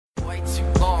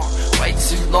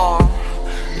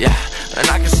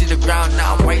underground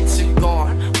now, way too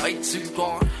gone, way too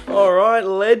gone. All right,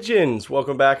 legends.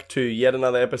 Welcome back to yet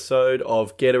another episode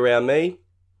of Get Around Me.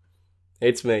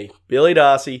 It's me, Billy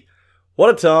Darcy. What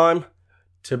a time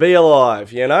to be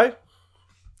alive, you know?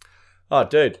 Oh,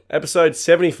 dude, episode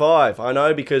 75. I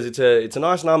know, because it's a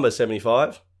nice number,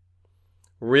 75.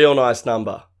 Real nice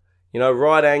number. You know,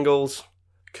 right angles,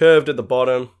 curved at the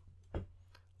bottom.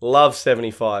 Love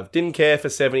 75. Didn't care for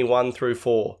 71 through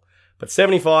 4. But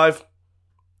 75,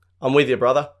 I'm with you,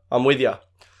 brother. I'm with you.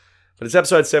 But it's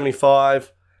episode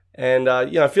 75, and,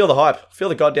 feel the hype. Feel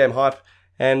the goddamn hype.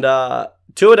 And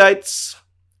tour dates,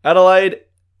 Adelaide,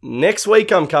 next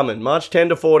week I'm coming, March 10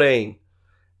 to 14,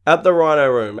 at the Rhino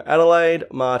Room. Adelaide,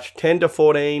 March 10 to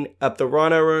 14, at the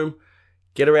Rhino Room.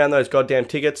 Get around those goddamn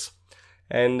tickets.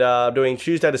 And doing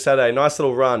Tuesday to Saturday, nice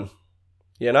little run,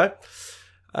 you know.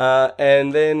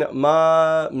 And then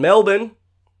Melbourne,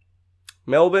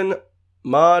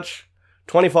 March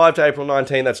 25 to April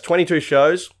 19. That's 22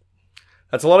 shows.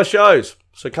 That's a lot of shows.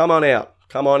 So come on out.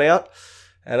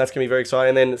 And that's going to be very exciting.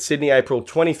 And then Sydney, April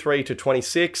 23 to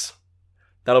 26.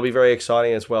 That'll be very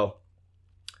exciting as well.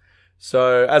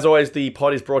 So, as always, the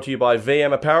pod is brought to you by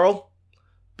VM Apparel.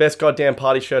 Best goddamn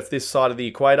party shirts this side of the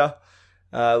equator.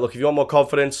 Look, if you want more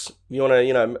confidence, you want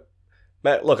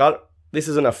to, this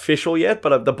isn't official yet,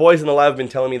 but the boys in the lab have been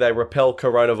telling me they repel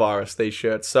coronavirus, these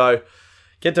shirts. So,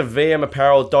 get to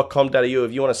vmapparel.com.au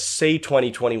if you want to see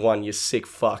 2021, you sick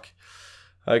fuck.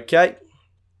 Okay.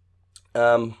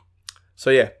 Coming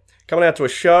out to a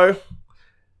show,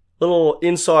 little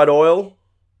inside oil.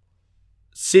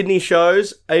 Sydney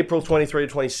shows, April 23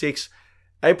 to 26.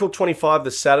 April 25,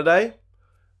 the Saturday.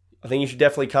 I think you should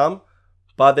definitely come.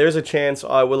 But there is a chance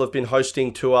I will have been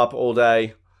hosting Two Up all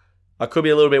day. I could be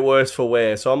a little bit worse for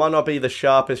wear, so I might not be the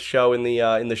sharpest show in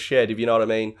the shed, if you know what I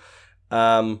mean.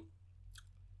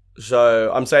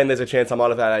 So I'm saying there's a chance I might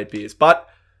have had 8 beers. But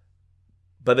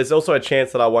there's also a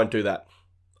chance that I won't do that.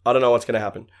 I don't know what's going to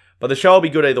happen. But the show will be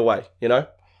good either way, you know?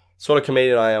 Sort of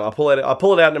comedian I am. I pull it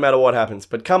out no matter what happens.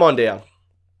 But come on down.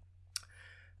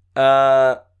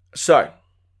 So,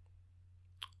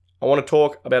 I want to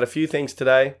talk about a few things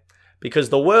today because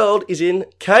the world is in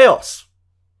chaos.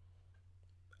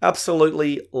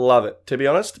 Absolutely love it, to be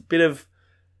honest. Bit of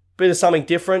something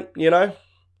different, you know?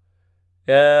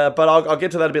 But I'll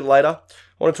get to that a bit later.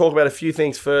 I want to talk about a few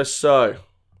things first. So,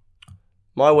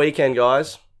 my weekend,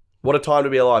 guys. What a time to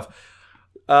be alive.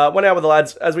 Went out with the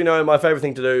lads. As we know, my favourite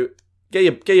thing to do,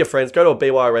 get your friends, go to a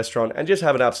BY restaurant and just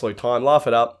have an absolute time. Laugh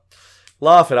it up.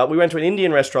 We went to an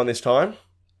Indian restaurant this time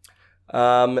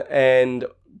and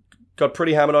got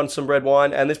pretty hammered on some red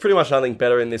wine. And there's pretty much nothing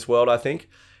better in this world, I think,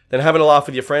 than having a laugh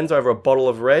with your friends over a bottle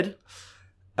of red.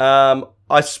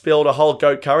 I spilled a whole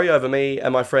goat curry over me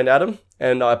and my friend Adam,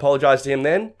 and I apologised to him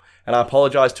then, and I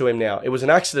apologise to him now. It was an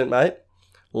accident, mate.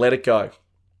 Let it go.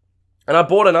 And I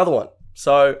bought another one.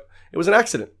 So it was an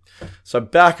accident. So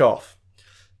back off.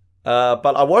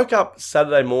 But I woke up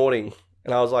Saturday morning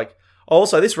and I was like,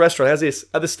 also this restaurant has this,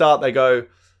 at the start they go,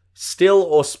 still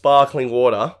or sparkling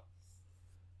water.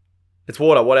 It's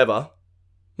water, whatever.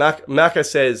 Macca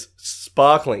says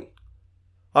sparkling.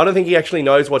 I don't think he actually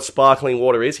knows what sparkling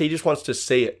water is. He just wants to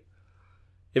see it.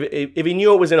 If he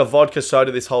knew it was in a vodka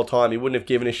soda this whole time, he wouldn't have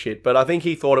given a shit. But I think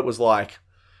he thought it was like,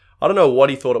 I don't know what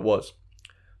he thought it was.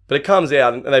 But it comes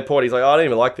out and they pour it. He's like, I don't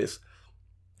even like this.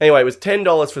 Anyway, it was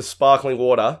 $10 for sparkling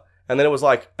water. And then it was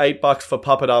like $8 for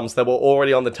papadums that were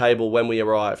already on the table when we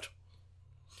arrived.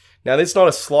 Now, this is not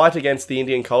a slight against the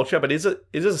Indian culture, but it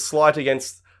is a slight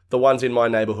against the ones in my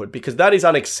neighborhood. Because that is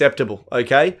unacceptable,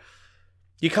 okay?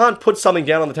 You can't put something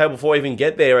down on the table before you even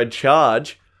get there and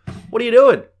charge. What are you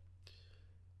doing?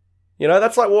 You know,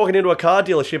 that's like walking into a car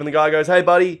dealership and the guy goes, hey,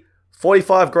 buddy,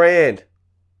 45 grand.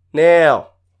 Now.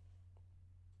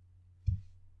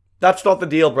 That's not the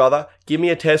deal, brother. Give me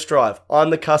a test drive. I'm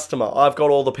the customer. I've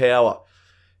got all the power.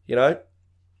 You know?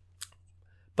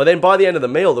 But then by the end of the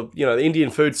meal, the Indian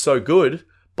food's so good,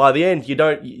 by the end, you're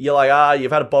like,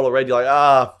 you've had a bottle of red, you're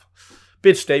like,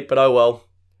 bit steep, but oh well.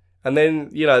 And then,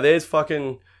 there's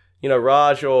fucking,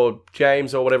 Raj or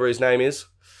James or whatever his name is.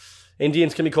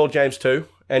 Indians can be called James too.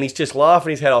 And he's just laughing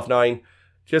his head off knowing,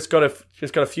 just got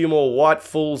a few more white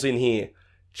fools in here.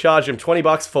 Charge him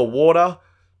 $20 for water.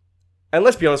 And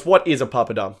let's be honest, what is a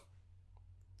papadum?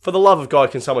 For the love of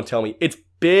God, can someone tell me? It's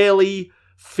barely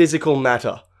physical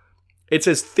matter. It's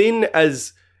as thin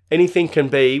as anything can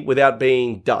be without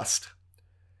being dust.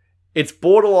 It's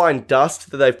borderline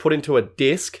dust that they've put into a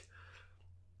disc.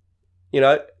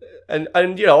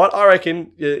 And you know what? I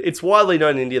reckon it's widely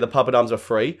known in India the papadums are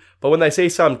free. But when they see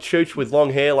some chooch with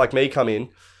long hair like me come in,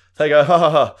 they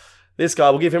go, this guy,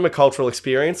 we'll give him a cultural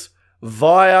experience.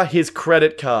 via his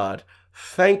credit card.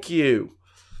 Thank you.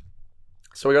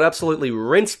 So we got absolutely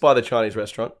rinsed by the Chinese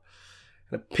restaurant.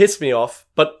 And it pissed me off.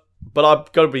 But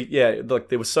I've got to be,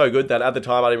 look, it was so good that at the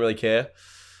time I didn't really care.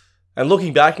 And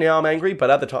looking back now, I'm angry.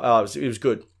 But at the time, it was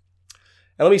good.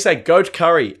 And let me say, goat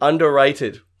curry,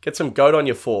 underrated. Get some goat on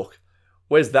your fork.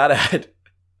 Where's that at?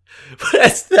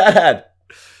 Where's that at?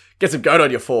 Get some goat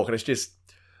on your fork. And it's just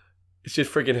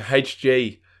freaking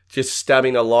HG. Just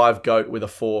stabbing a live goat with a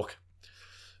fork.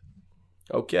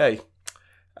 Okay.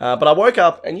 But I woke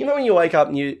up, and you know when you wake up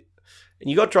and you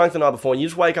got drunk the night before, and you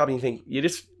just wake up and you think,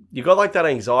 you got like that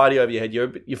anxiety over your head.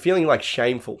 You're feeling like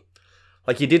shameful.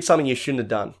 Like you did something you shouldn't have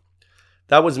done.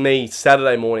 That was me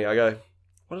Saturday morning. I go,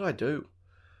 what did I do?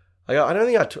 I go, I don't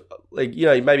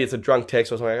think maybe it's a drunk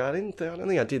text or something. I go, I don't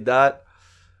think I did that.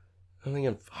 I'm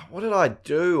thinking, what did I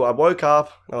do? I woke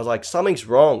up and I was like, something's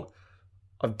wrong.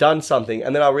 I've done something.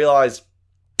 And then I realized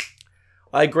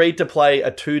I agreed to play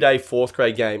a 2-day 4th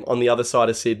grade game on the other side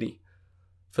of Sydney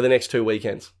for the next 2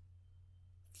 weekends.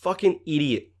 Fucking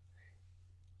idiot.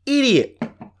 Idiot.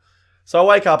 So I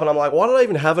wake up and I'm like, why did I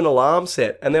even have an alarm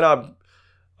set? And then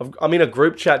I'm in a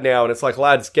group chat now and it's like,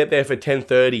 lads, get there for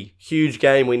 10:30. Huge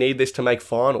game. We need this to make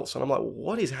finals. And I'm like,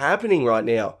 what is happening right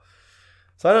now?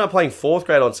 So I ended up playing 4th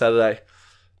grade on Saturday.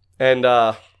 And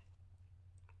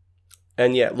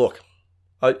yeah, look.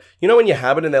 You know when you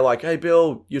have it and they're like, hey,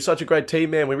 Bill, you're such a great team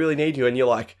man. We really need you. And you're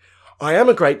like, I am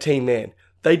a great team man.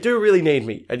 They do really need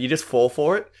me. And you just fall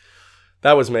for it.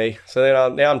 That was me. So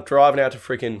then now I'm driving out to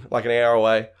freaking like an hour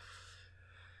away.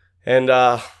 And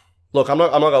look, I'm not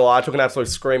going to lie. I took an absolute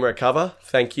screamer at cover.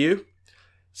 Thank you.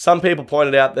 Some people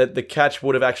pointed out that the catch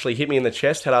would have actually hit me in the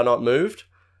chest had I not moved.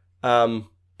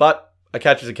 But a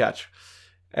catch is a catch.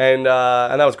 And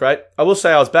that was great. I will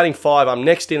say I was batting 5. I'm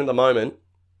next in at the moment.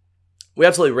 We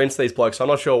absolutely rinsed these blokes, so I'm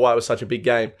not sure why it was such a big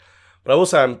game. But I will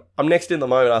say I'm next in the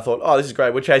moment. I thought, oh, this is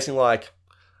great. We're chasing like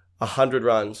 100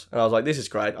 runs. And I was like, this is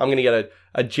great. I'm going to get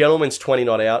a gentleman's 20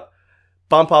 not out.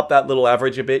 Bump up that little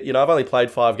average a bit. You know, I've only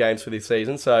played 5 games for this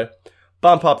season, so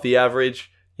bump up the average.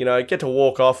 You know, get to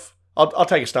walk off. I'll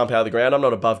take a stump out of the ground. I'm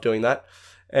not above doing that.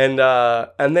 And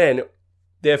then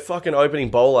their fucking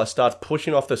opening bowler starts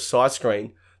pushing off the side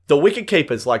screen. The wicket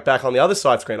keeper's like back on the other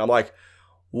side screen. I'm like,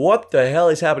 what the hell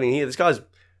is happening here? This guy's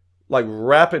like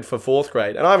rapid for 4th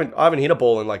grade. And I haven't hit a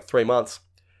ball in like 3 months.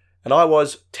 And I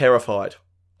was terrified.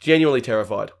 Genuinely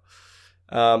terrified.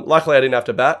 Luckily I didn't have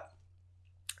to bat.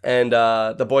 And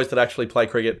the boys that actually play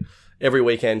cricket every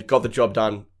weekend got the job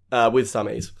done with some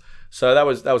ease. So that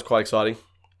was quite exciting.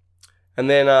 And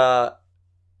then,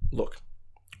 look,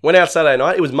 went out Saturday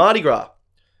night. It was Mardi Gras.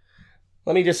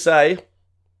 Let me just say,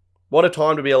 what a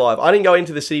time to be alive. I didn't go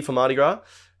into the city for Mardi Gras.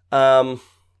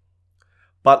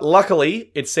 But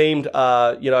luckily, it seemed,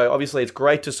 obviously it's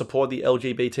great to support the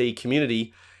LGBT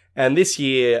community. And this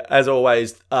year, as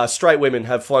always, straight women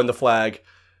have flown the flag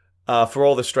for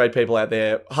all the straight people out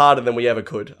there harder than we ever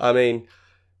could. I mean,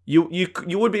 you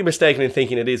would be mistaken in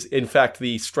thinking it is, in fact,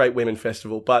 the Straight Women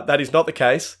Festival, but that is not the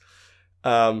case.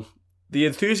 The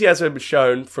enthusiasm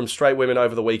shown from straight women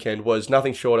over the weekend was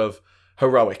nothing short of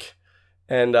heroic.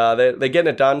 And they're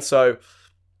getting it done, so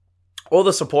all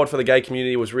the support for the gay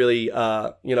community was really,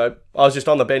 I was just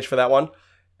on the bench for that one.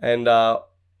 And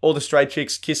all the straight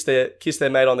chicks kiss their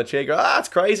mate on the cheek. Go, it's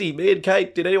crazy. Me and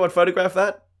Kate, did anyone photograph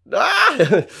that?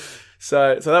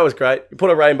 So that was great. You put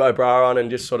a rainbow bra on and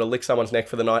just sort of lick someone's neck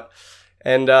for the night.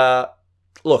 And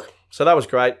look, so that was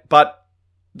great. But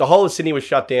the whole of Sydney was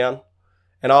shut down.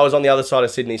 And I was on the other side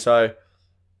of Sydney. So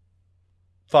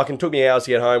fucking took me hours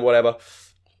to get home, whatever.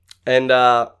 And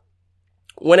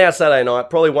went out Saturday night,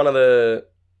 probably one of the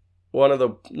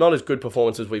not as good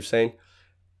performances we've seen.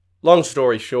 Long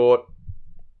story short,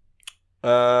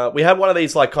 we had one of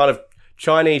these like kind of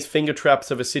Chinese finger traps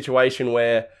of a situation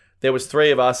where there was 3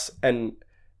 of us and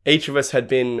each of us had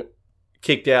been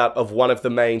kicked out of one of the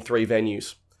main 3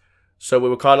 venues. So we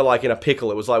were kind of like in a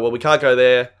pickle. It was like, well, we can't go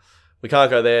there, we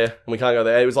can't go there, and we can't go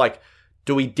there. It was like,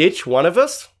 do we ditch one of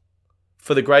us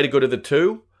for the greater good of the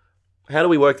 2? How do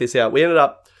we work this out? We ended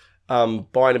up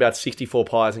buying about 64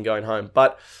 pies and going home.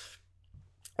 But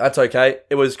that's okay.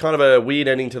 It was kind of a weird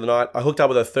ending to the night. I hooked up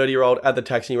with a 30-year-old at the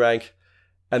taxi rank.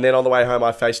 And then on the way home,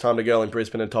 I FaceTimed a girl in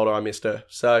Brisbane and told her I missed her.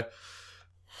 So,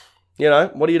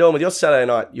 what are you doing with your Saturday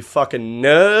night? You fucking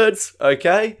nerds,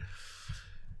 okay?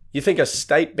 You think a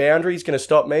state boundary is going to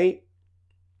stop me?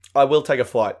 I will take a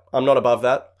flight. I'm not above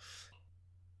that.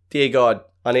 Dear God,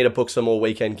 I need to book some more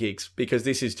weekend gigs because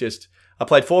this is just... I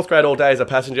played 4th grade all day as a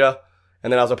passenger.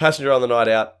 And then I was a passenger on the night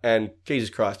out, and Jesus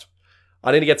Christ,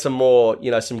 I need to get some more,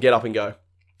 some get up and go.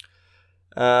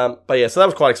 But yeah, so that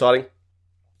was quite exciting.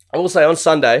 I will say on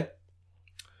Sunday,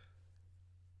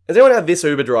 Has anyone had this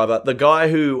Uber driver, the guy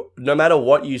who, no matter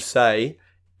what you say,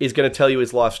 is going to tell you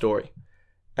his life story?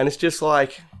 And it's just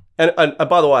like, and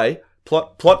by the way,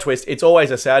 plot twist, it's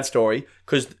always a sad story,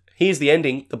 because here's the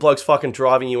ending, the bloke's fucking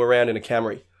driving you around in a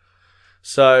Camry.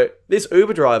 So this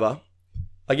Uber driver,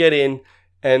 I get in,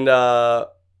 and we're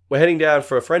heading down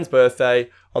for a friend's birthday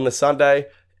on the Sunday,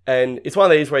 and it's one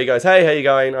of these where he goes, hey, how you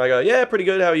going? I go, yeah, pretty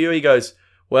good, how are you? He goes,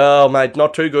 well, mate,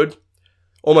 not too good.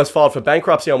 Almost filed for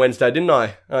bankruptcy on Wednesday, didn't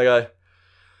I? And I go,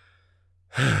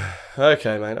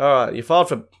 okay, mate, all right, you filed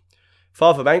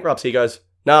for bankruptcy. He goes,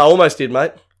 no, almost did,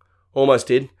 mate. Almost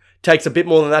did. Takes a bit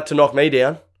more than that to knock me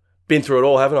down. Been through it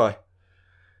all, haven't I?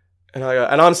 And I go,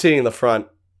 and I'm sitting in the front.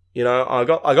 You know, I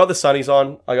got the sunnies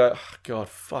on. I go, oh, God,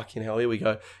 fucking hell, here we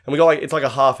go. And we got it's like a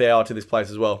half hour to this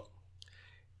place as well.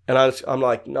 And I'm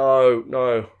like,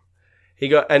 no.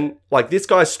 And like this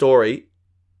guy's story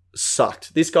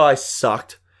sucked. This guy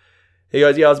sucked. He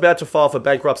goes, yeah, I was about to file for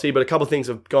bankruptcy, but a couple of things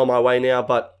have gone my way now.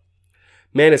 But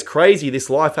man, it's crazy, this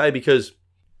life, hey, because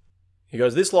he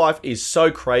goes, this life is so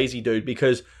crazy, dude,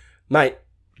 because, mate,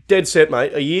 dead set,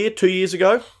 mate, 2 years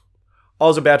ago, I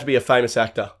was about to be a famous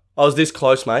actor. I was this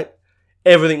close, mate.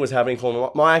 Everything was happening for me.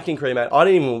 My acting career, mate, I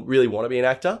didn't even really want to be an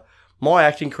actor. My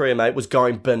acting career, mate, was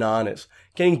going bananas.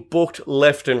 Getting booked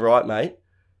left and right, mate.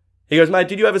 He goes, mate,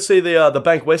 did you ever see the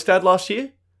Bank West ad last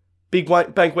year? Big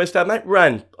Bank West ad, mate?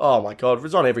 Ran. Oh, my God. It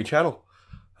was on every channel.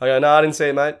 I go, no, I didn't see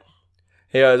it, mate.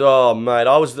 He goes, oh, mate,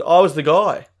 I was the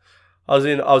guy. I was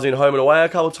in Home and Away a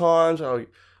couple of times. I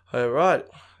go, right.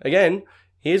 Again,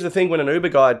 here's the thing when an Uber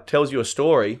guy tells you a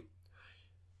story,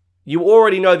 you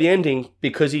already know the ending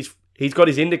because he's got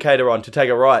his indicator on to take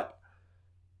a right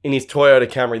in his Toyota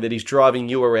Camry that he's driving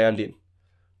you around in.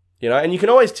 You know, and you can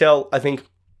always tell, I think,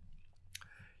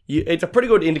 it's a pretty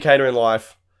good indicator in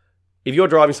life. If you're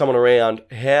driving someone around,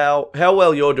 how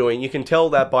well you're doing, you can tell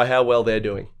that by how well they're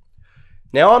doing.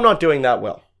 Now, I'm not doing that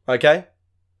well, okay?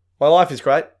 My life is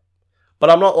great, but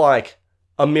I'm not like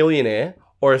a millionaire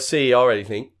or a CEO or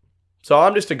anything. So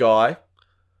I'm just a guy,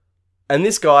 and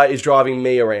this guy is driving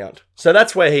me around. So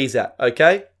that's where he's at,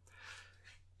 okay?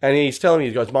 And he's telling me,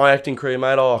 he goes, my acting career,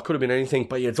 mate, oh, it could have been anything,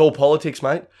 but yeah, it's all politics,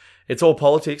 mate. It's all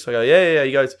politics. I go, yeah.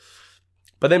 He goes,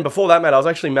 but then before that, mate, I was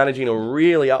actually managing a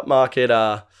really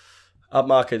upmarket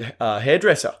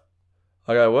hairdresser.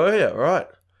 I go, well, yeah, all right.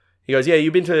 He goes, yeah,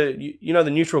 you've been to, you know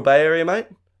the Neutral Bay area, mate?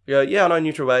 I go, yeah, I know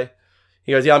Neutral Bay.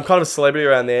 He goes, yeah, I'm kind of a celebrity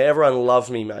around there. Everyone loved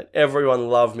me, mate. Everyone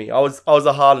loved me. I was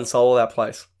the heart and soul of that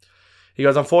place. He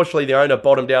goes, unfortunately, the owner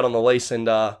bottomed out on the lease and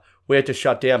we had to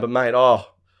shut down. But, mate, I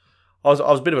was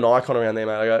a bit of an icon around there,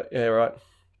 mate. I go, yeah, right.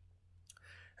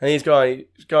 And he's going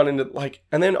into, like,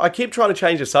 and then I keep trying to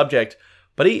change the subject,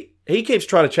 but he keeps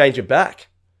trying to change it back.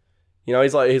 You know,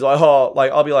 he's like, oh,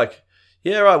 like, I'll be like,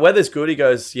 yeah, right, weather's good. He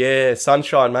goes, yeah,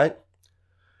 sunshine, mate.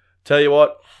 Tell you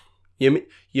what,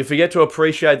 you forget to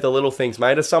appreciate the little things,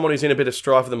 mate. As someone who's in a bit of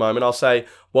strife at the moment, I'll say,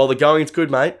 well, the going's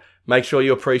good, mate. Make sure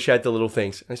you appreciate the little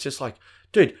things. And it's just like,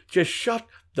 dude, just shut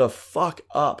the fuck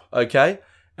up, okay?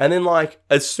 And then, like,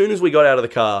 as soon as we got out of the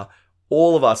car,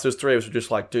 all of us, there's three of us, were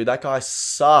just like, dude, that guy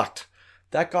sucked.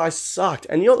 That guy sucked.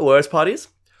 And you know what the worst part is?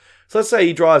 So let's say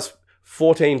he drives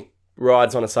 14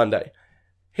 rides on a Sunday.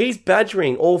 He's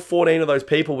badgering all 14 of those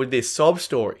people with this sob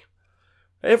story.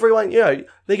 Everyone, you know,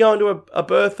 they're going to a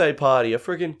birthday party, a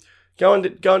freaking going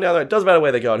down there. It doesn't matter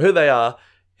where they're going, who they are.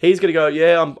 He's gonna go,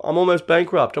 yeah, I'm almost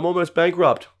bankrupt. I'm almost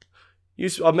bankrupt.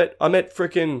 I met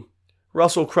freaking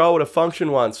Russell Crowe at a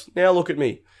function once. Now look at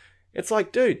me. It's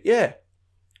like, dude, yeah.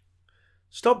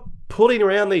 Stop putting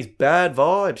around these bad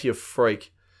vibes, you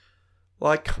freak.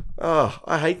 Like, oh,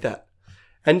 I hate that.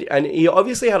 And he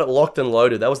obviously had it locked and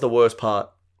loaded. That was the worst part.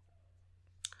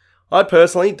 I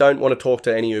personally don't want to talk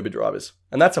to any Uber drivers.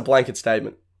 And that's a blanket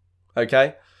statement.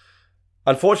 Okay?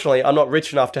 Unfortunately, I'm not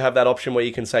rich enough to have that option where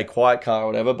you can say quiet car or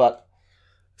whatever, but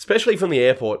especially from the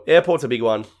airport. Airport's a big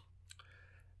one.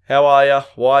 How are you?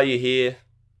 Why are you here?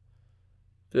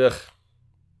 Ugh.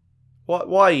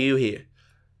 Why are you here?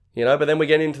 You know, but then we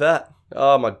get into that.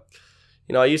 Oh my,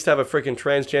 you know, I used to have a freaking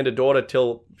transgender daughter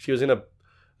till she was in a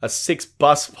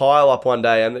 6-bus pile up one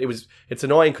day, and it's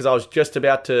annoying because I was just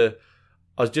about to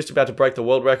break the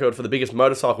world record for the biggest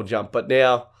motorcycle jump, but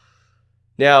now,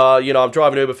 you know, I'm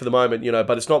driving Uber for the moment, you know,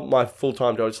 but it's not my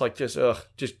full-time job. It's like, just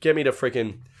get me to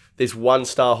freaking this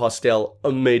 1-star hostel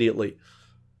immediately.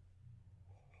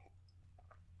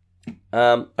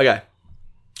 Okay.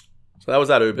 So that was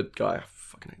that Uber guy. I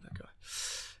fucking hate that guy.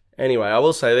 Anyway, I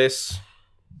will say this.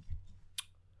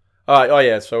 All right. Oh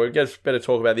yeah. So we better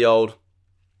talk about the old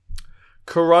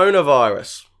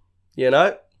coronavirus. You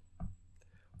know,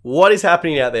 what is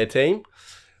happening out there, team?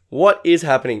 What is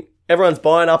happening? everyone's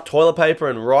buying up toilet paper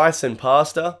and rice and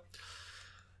pasta.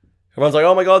 Everyone's like,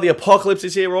 oh my God, the apocalypse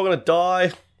is here. We're all going to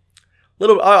die.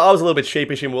 I was a little bit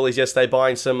sheepish in Woolies yesterday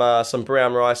buying some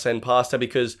brown rice and pasta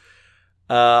because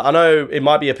I know it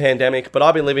might be a pandemic, but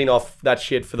I've been living off that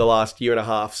shit for the last year and a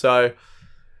half. So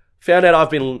found out I've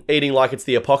been eating like it's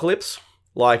the apocalypse,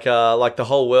 like the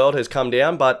whole world has come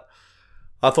down, but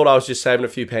I thought I was just saving a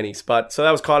few pennies. But so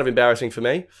that was kind of embarrassing for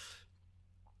me.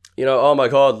 You know, oh my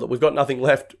God, we've got nothing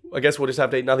left. I guess we'll just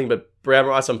have to eat nothing but brown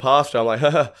rice and pasta. I'm like,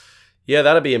 yeah,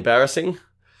 that'd be embarrassing.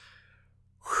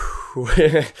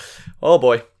 Oh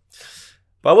boy.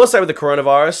 But I will say with the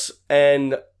coronavirus,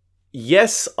 and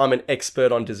yes, I'm an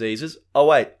expert on diseases. Oh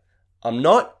wait, I'm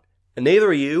not, and neither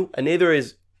are you, and neither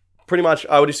is pretty much,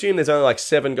 I would assume there's only like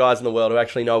 7 guys in the world who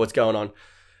actually know what's going on.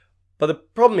 But the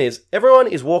problem is, everyone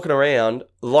is walking around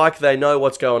like they know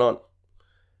what's going on.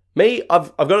 Me,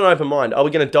 I've got an open mind. Are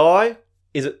we going to die?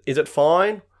 Is it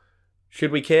fine?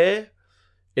 Should we care?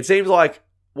 It seems like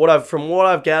from what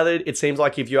I've gathered, it seems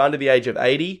like if you're under the age of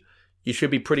 80, you should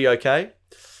be pretty okay.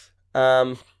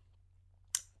 But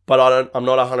I'm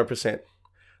not 100%.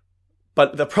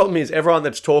 But the problem is, everyone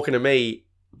that's talking to me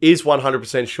is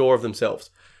 100% sure of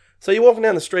themselves. So you're walking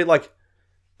down the street, like,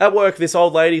 at work, this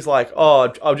old lady's like,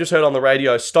 oh, I've just heard on the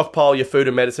radio, stockpile your food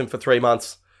and medicine for 3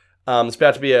 months. It's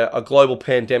about to be a global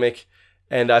pandemic,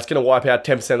 and it's going to wipe out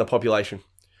 10% of the population.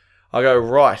 I go,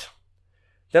 right.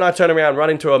 Then I turn around, run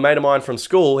into a mate of mine from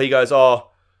school. He goes, oh,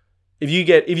 if you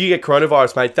get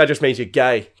coronavirus, mate, that just means you're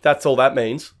gay. That's all that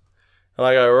means. And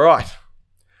I go, right.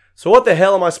 So what the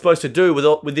hell am I supposed to do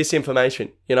with this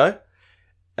information, you know?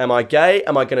 Am I gay?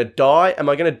 Am I going to die? Am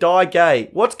I going to die gay?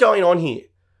 What's going on here?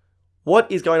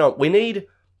 What is going on?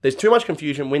 There's too much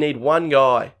confusion. We need one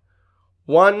guy.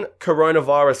 One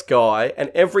coronavirus guy. And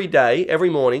every day, every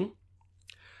morning,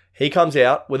 he comes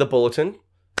out with a bulletin.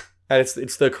 And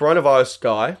it's the coronavirus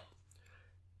guy.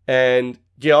 And,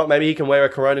 you know, maybe he can wear a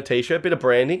Corona t-shirt, bit of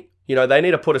branding. You know, they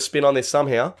need to put a spin on this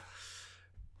somehow.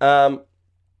 And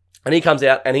he comes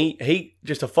out and he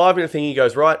just a 5-minute thing. He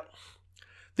goes, right,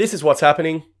 this is what's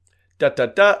happening.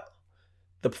 The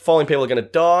following people are going to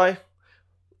die.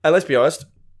 And let's be honest,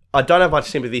 I don't have much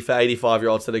sympathy for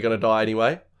 85-year-olds that are going to die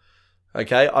anyway.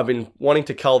 Okay, I've been wanting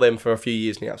to cull them for a few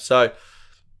years now. So,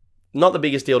 not the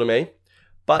biggest deal to me.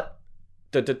 But,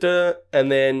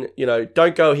 and then, you know,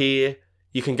 don't go here.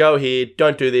 You can go here.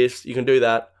 Don't do this. You can do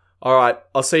that. All right,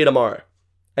 I'll see you tomorrow.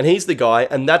 And he's the guy,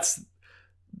 and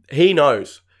he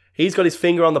knows. He's got his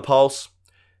finger on the pulse,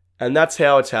 and that's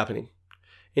how it's happening.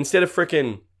 Instead of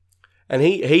freaking... And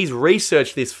he's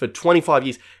researched this for 25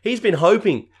 years. He's been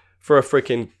hoping for a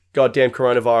freaking goddamn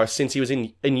coronavirus since he was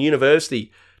in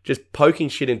university, just poking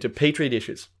shit into petri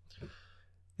dishes.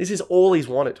 This is all he's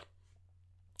wanted.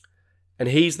 And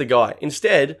he's the guy.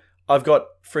 Instead, I've got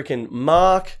freaking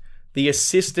Mark, the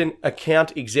assistant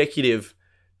account executive,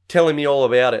 telling me all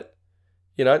about it.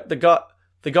 You know,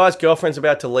 the guy's girlfriend's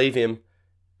about to leave him,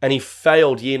 and he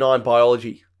failed year 9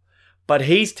 biology. But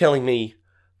he's telling me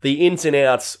the ins and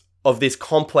outs of this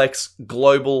complex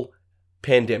global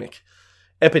epidemic.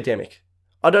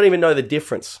 I don't even know the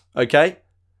difference, okay?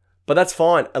 But that's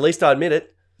fine. At least I admit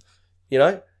it. You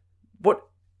know?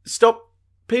 Stop.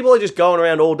 People are just going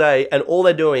around all day and all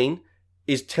they're doing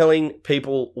is telling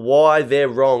people why they're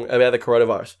wrong about the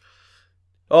coronavirus.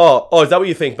 Oh, is that what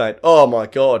you think, mate? Oh my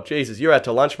God, Jesus, you're out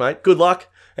to lunch, mate. Good luck.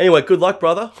 Anyway, good luck,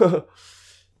 brother.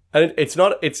 And it's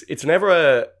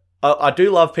never I do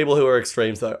love people who are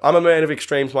extremes, though. I'm a man of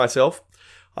extremes myself.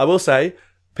 I will say,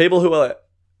 people are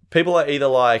either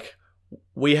like,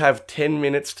 we have 10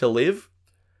 minutes to live,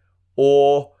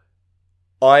 or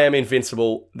I am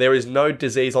invincible. There is no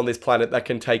disease on this planet that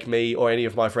can take me or any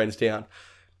of my friends down.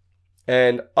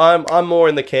 And I'm more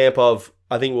in the camp of,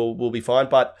 I think we'll be fine,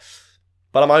 but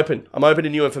I'm open. I'm open to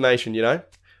new information, you know?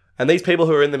 And these people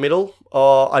who are in the middle,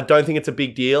 I don't think it's a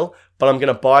big deal, but I'm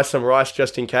going to buy some rice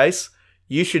just in case.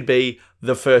 You should be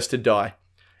the first to die.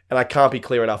 And I can't be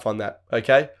clear enough on that,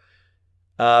 okay?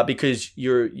 Because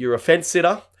you're a fence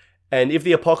sitter, and if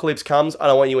the apocalypse comes, I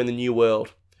don't want you in the new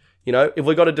world. You know, if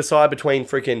we've got to decide between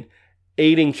freaking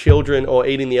eating children or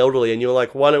eating the elderly, and you're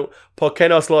like, ¿por qué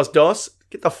nos los dos?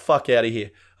 Get the fuck out of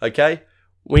here, okay?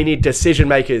 We need decision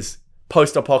makers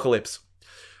post-apocalypse.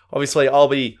 Obviously,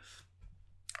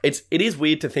 it is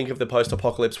weird to think of the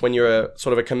post-apocalypse when you're a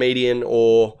sort of a comedian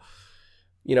or,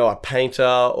 you know, a painter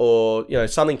or, you know,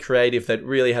 something creative that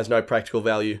really has no practical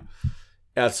value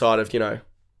outside of, you know,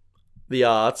 the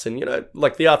arts. And, you know,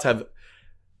 like the arts have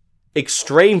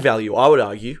extreme value, I would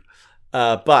argue.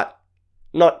 But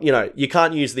not, you know, you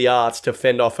can't use the arts to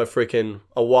fend off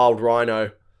a wild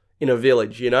rhino in a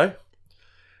village, you know?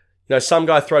 some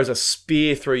guy throws a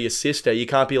spear through your sister. You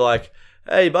can't be like,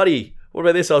 hey, buddy, what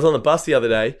about this? I was on the bus the other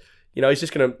day. He's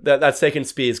just going to, that second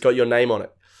spear's got your name on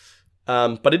it.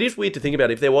 But it is weird to think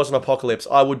about. If there was an apocalypse,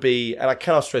 I would be, and I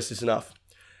cannot stress this enough,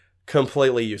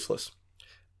 completely useless.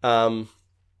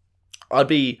 I'd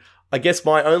be, I guess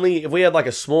if we had like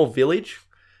a small village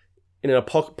in a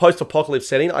post-apocalypse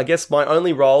setting, I guess my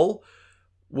only role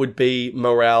would be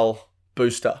morale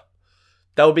booster.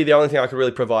 That would be the only thing I could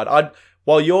really provide.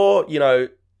 While you're,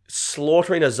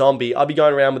 slaughtering a zombie, I'd be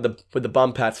going around with the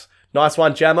bum pats. Nice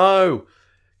one, Jamo.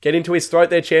 Get into his throat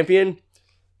there, champion.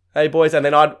 Hey, boys. And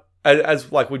then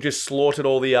we just slaughtered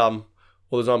all the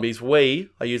zombies. I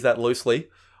use that loosely.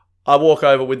 I walk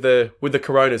over with the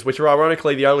Coronas, which are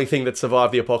ironically the only thing that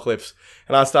survived the apocalypse.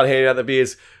 And I start handing out the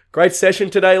beers. Great session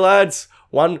today, lads.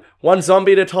 One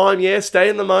zombie at a time. Yeah, stay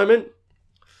in the moment.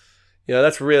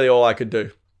 That's really all I could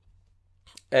do.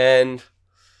 And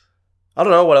I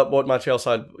don't know what much else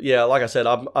like I said,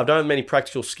 I don't have many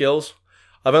practical skills.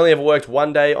 I've only ever worked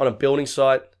one day on a building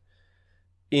site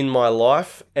in my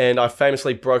life, and I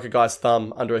famously broke a guy's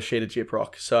thumb under a sheet of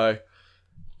gyprock. So,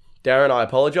 Darren, I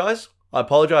apologise. I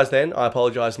apologise then. I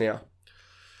apologise now.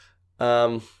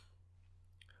 I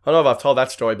don't know if I've told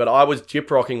that story, but I was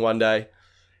gyprocking one day,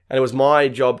 and it was my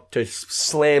job to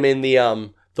slam in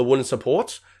the wooden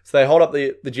supports. So they hold up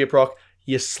the gyprock,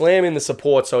 you slam in the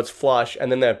support so it's flush,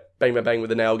 and then they bang, bang, bang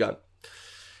with a nail gun.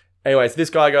 Anyways,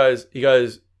 this guy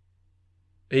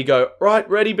he'd go, right,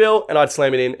 ready, Bill? And I'd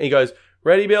slam it in. He goes,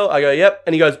 ready, Bill? I go, yep.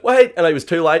 And he goes, wait. And it was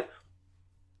too late.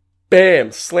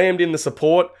 Bam, slammed in the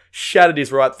support, shattered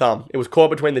his right thumb. It was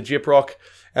caught between the gyprock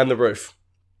and the roof.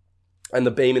 And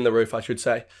the beam in the roof, I should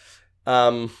say.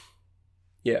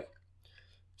 Yeah.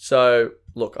 So,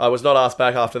 look, I was not asked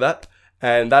back after that.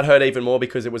 And that hurt even more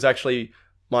because it was actually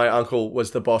my uncle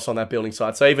was the boss on that building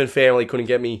site. So even family couldn't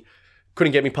get me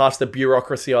past the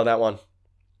bureaucracy on that one.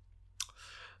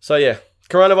 So yeah,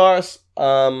 coronavirus.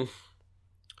 I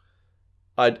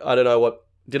don't know what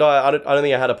did I don't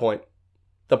think I had a point.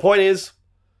 The point is,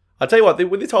 I tell you what,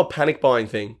 with this whole panic buying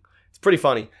thing, it's pretty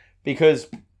funny because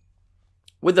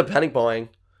with the panic buying,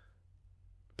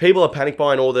 people are panic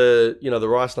buying all the the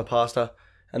rice and the pasta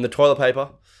and the toilet paper.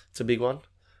 It's a big one.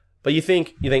 But you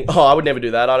think, oh, I would never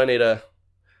do that. I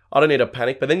don't need a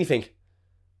panic. But then you think,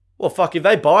 well, fuck, if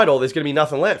they buy it all, there's going to be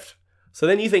nothing left. So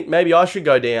then you think maybe I should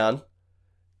go down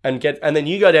and then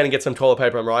you go down and get some toilet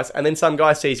paper and rice. And then some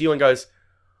guy sees you and goes,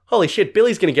 holy shit,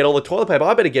 Billy's going to get all the toilet paper.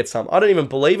 I better get some. I don't even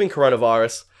believe in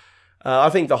coronavirus. I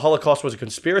think the Holocaust was a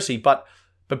conspiracy, but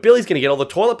Billy's going to get all the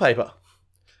toilet paper.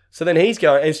 So then he's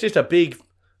going, and it's just a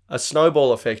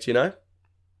snowball effect,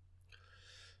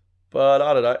 But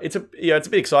I don't know. It's a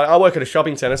bit exciting. I work at a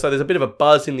shopping centre, so there's a bit of a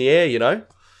buzz in the air,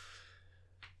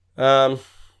 And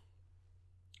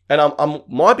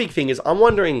my big thing is I'm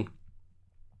wondering.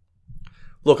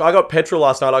 Look, I got petrol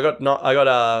last night. I got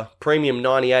a premium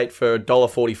 98 for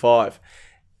 $1.45.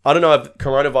 I don't know if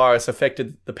coronavirus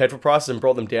affected the petrol prices and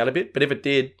brought them down a bit, but if it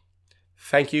did,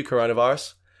 thank you,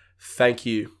 coronavirus. Thank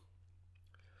you.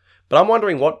 But I'm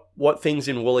wondering what things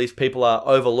in Woolies people are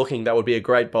overlooking that would be a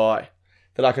great buy.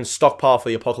 That I can stockpile for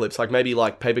the apocalypse,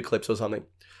 like paper clips or something.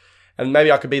 And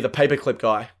maybe I could be the paperclip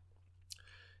guy.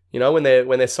 When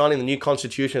they're signing the new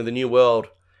constitution of the new world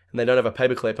and they don't have a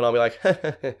paperclip, and I'll be like,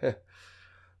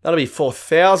 that'll be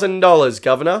 $4,000,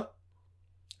 governor.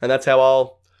 And that's how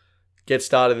I'll get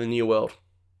started in the new world.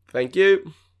 Thank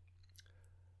you.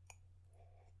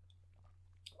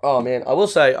 Oh man, I will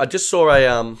say, I just saw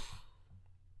a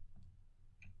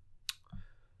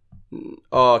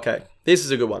Oh, okay. This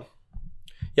is a good one.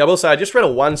 Yeah, I will say, I just read a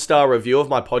 1-star review of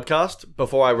my podcast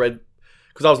before I read,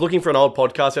 because I was looking for an old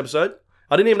podcast episode.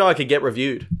 I didn't even know I could get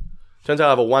reviewed. Turns out I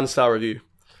have a 1-star review.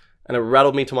 And it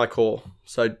rattled me to my core.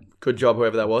 So, good job,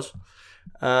 whoever that was.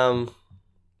 But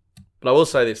I will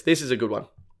say this. This is a good one.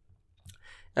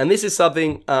 And this is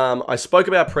something I spoke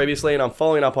about previously and I'm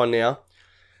following up on now.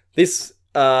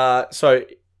 So,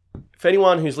 for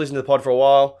anyone who's listened to the pod for a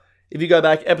while, if you go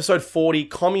back, episode 40,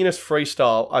 Communist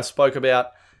Freestyle, I spoke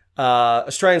about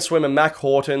Australian swimmer Mack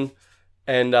Horton,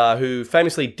 and who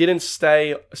famously didn't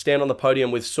stand on the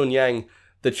podium with Sun Yang,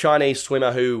 the Chinese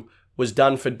swimmer who was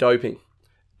done for doping.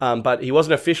 But he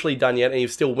wasn't officially done yet, and he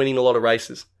was still winning a lot of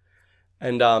races.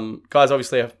 And guy's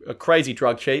obviously a crazy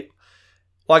drug cheat.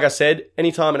 Like I said,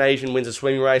 anytime an Asian wins a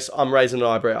swimming race, I'm raising an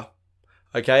eyebrow.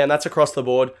 Okay, and that's across the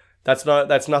board.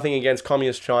 That's nothing against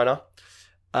communist China.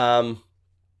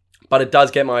 But it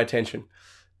does get my attention.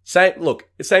 Same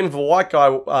if a white guy,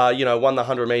 won the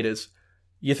 100 meters,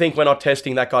 you think we're not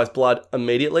testing that guy's blood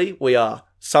immediately? We are.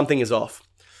 Something is off.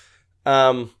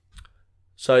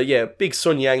 So yeah, big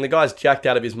Sun Yang. The guy's jacked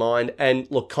out of his mind. And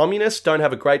look, communists don't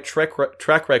have a great track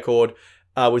record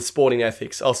with sporting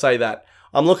ethics. I'll say that.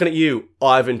 I'm looking at you,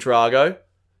 Ivan Drago.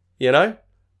 You know?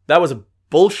 That was a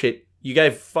bullshit. You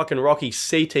gave fucking Rocky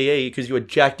CTE because you were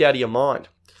jacked out of your mind.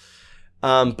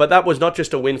 But that was not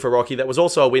just a win for Rocky. That was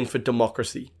also a win for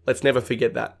democracy. Let's never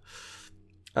forget that.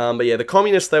 But yeah, the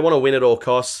communists, they want to win at all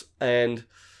costs. And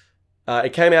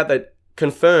it came out that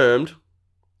confirmed.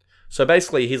 So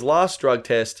basically, his last drug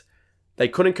test, they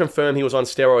couldn't confirm he was on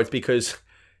steroids because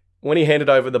when he handed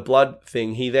over the blood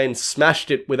thing, he then smashed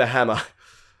it with a hammer.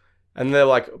 And they're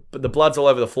like, but the blood's all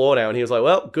over the floor now. And he was like,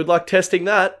 well, good luck testing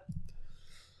that.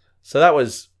 So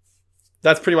that's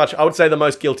pretty much, I would say, the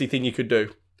most guilty thing you could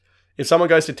do. If someone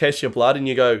goes to test your blood and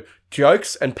you go,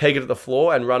 jokes, and peg it at the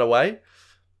floor and run away,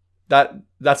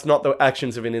 that's not the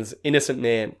actions of an innocent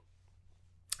man.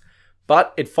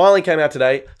 But it finally came out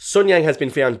today. Sun Yang has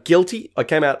been found guilty. It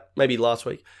came out maybe last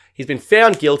week. He's been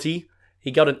found guilty.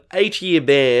 He got an 8-year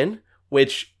ban,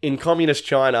 which in communist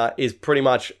China is pretty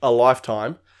much a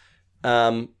lifetime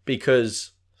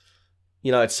because,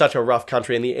 you know, it's such a rough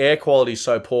country and the air quality is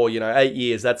so poor. You know, 8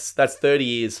 years, that's 30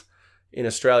 years in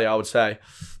Australia, I would say.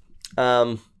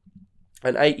 An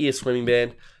 8-year swimming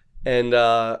ban. And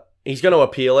he's going to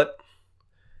appeal it.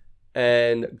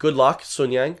 And good luck,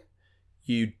 Sun Yang.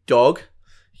 You dog.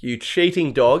 You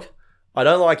cheating dog. I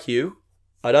don't like you.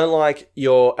 I don't like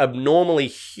your abnormally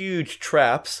huge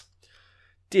traps.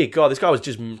 Dear God, this guy was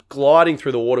just gliding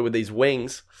through the water with these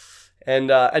wings.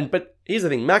 But here's the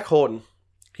thing, Mack Horton,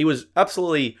 he was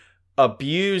absolutely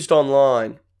abused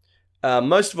online.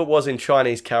 Most of it was in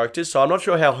Chinese characters, so I'm not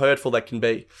sure how hurtful that can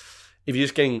be. If you're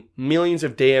just getting millions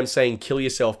of DMs saying kill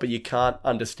yourself, but you can't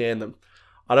understand them.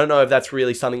 I don't know if that's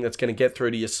really something that's going to get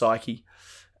through to your psyche.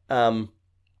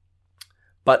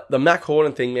 But the Mack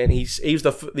Horton thing, man, he's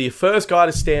the first guy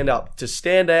to stand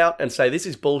out and say, this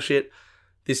is bullshit.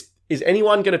 Is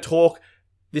anyone going to talk?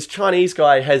 This Chinese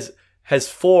guy has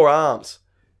 4 arms.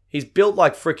 He's built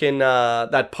like freaking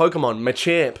that Pokemon,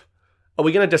 Machamp. Are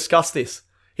we going to discuss this?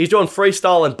 He's doing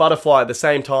freestyle and butterfly at the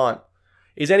same time.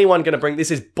 Is anyone going to bring...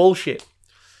 This is bullshit.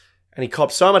 And he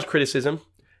copped so much criticism,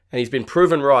 and he's been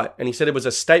proven right. And he said it was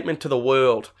a statement to the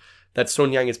world that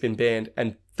Sun Yang has been banned.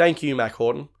 And thank you, Mack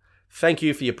Horton. Thank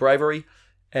you for your bravery.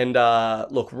 And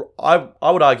look, I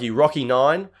would argue Rocky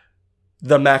 9,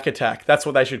 the Mack attack. That's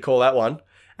what they should call that one.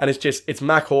 And it's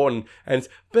Mack Horton, and it's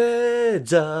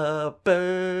birds are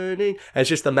burning, and it's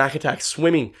just the Mack attack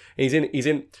swimming. And he's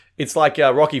in. It's like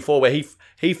Rocky 4, where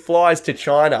he flies to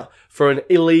China for an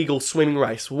illegal swimming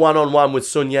race, 1-on-1 with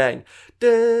Sun Yang,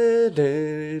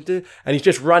 and he's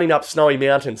just running up snowy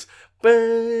mountains.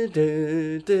 And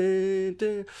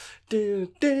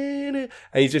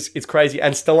it's crazy.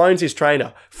 And Stallone's his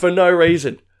trainer for no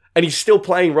reason, and he's still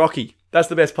playing Rocky. That's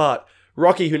the best part.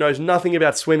 Rocky, who knows nothing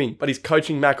about swimming, but he's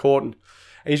coaching Mack Horton.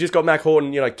 And he's just got Mack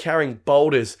Horton, you know, carrying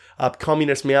boulders up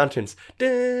communist mountains.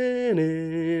 And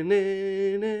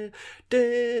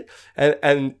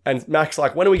Mack's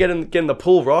like, when are we getting in the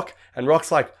pool, Rock? And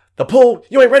Rock's like, the pool?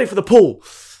 You ain't ready for the pool.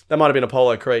 That might have been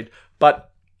Apollo Creed.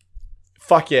 But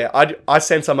fuck yeah, I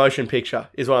sense a motion picture,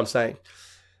 is what I'm saying.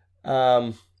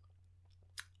 So,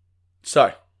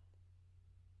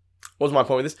 what was my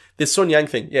point with this? This Sun Yang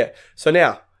thing, yeah. So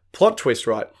now, plot twist,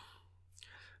 right?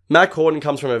 Mack Horton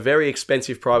comes from a very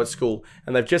expensive private school,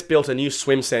 and they've just built a new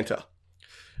swim center.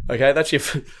 Okay, that's your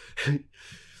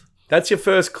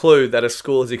first clue that a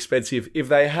school is expensive. If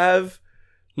they have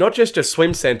not just a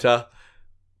swim center,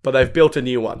 but they've built a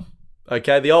new one.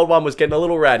 Okay, the old one was getting a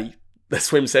little ratty. The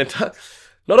swim center,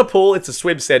 not a pool, it's a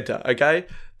swim center. Okay,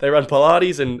 they run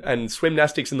Pilates and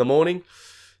swimnastics in the morning,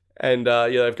 and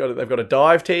they've got a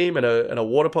dive team and a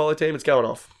water polo team. It's going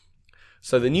off.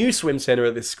 So the new swim center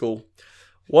at this school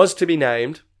was to be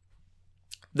named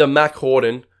the Mack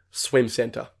Horton Swim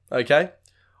Center, okay?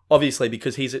 Obviously,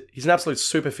 because he's an absolute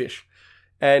superfish.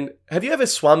 And have you ever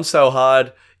swum so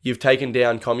hard you've taken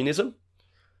down communism?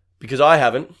 Because I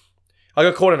haven't. I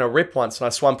got caught in a rip once and I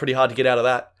swam pretty hard to get out of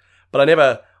that. But I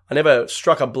never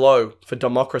struck a blow for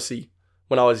democracy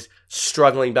when I was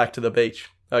struggling back to the beach,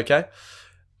 okay?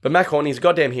 But Mack Horton, he's a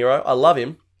goddamn hero. I love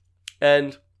him.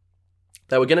 And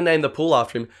they were going to name the pool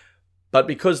after him. But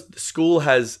because the school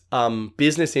has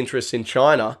business interests in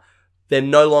China, they're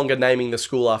no longer naming the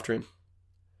school after him.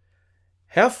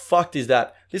 How fucked is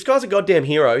that? This guy's a goddamn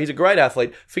hero. He's a great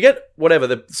athlete. Forget whatever,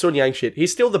 the Sun Yang shit.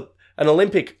 He's still an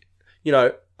Olympic,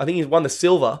 I think he's won the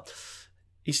silver.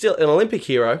 He's still an Olympic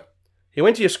hero. He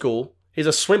went to your school. He's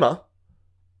a swimmer.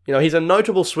 He's a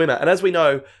notable swimmer. And as we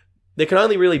know, there can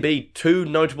only really be 2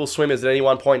 notable swimmers at any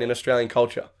one point in Australian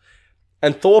culture.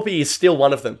 And Thorpe is still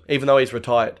one of them, even though he's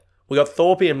retired. We got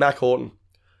Thorpe and Mack Horton.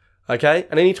 Okay?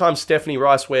 And anytime Stephanie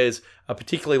Rice wears a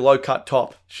particularly low-cut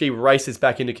top, she races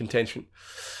back into contention.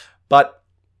 But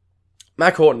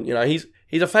Mack Horton,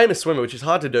 he's a famous swimmer, which is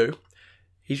hard to do.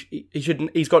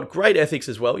 He's got great ethics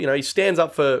as well. He stands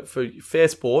up for fair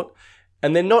sport.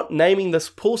 And they're not naming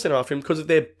this pool center after him because of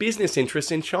their business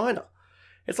interests in China.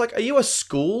 It's like, are you a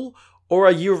school or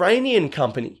a uranium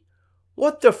company?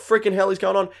 What the freaking hell is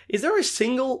going on? Is there a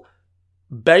single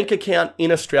bank account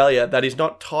in Australia that is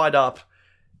not tied up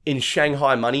in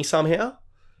Shanghai money somehow?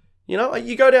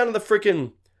 You go down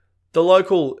to the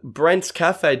local Brent's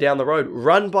Cafe down the road,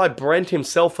 run by Brent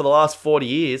himself for the last 40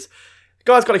 years. The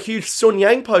guy's got a huge Sun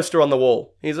Yang poster on the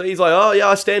wall. He's like, oh yeah,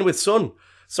 I stand with Sun.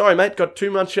 Sorry, mate, got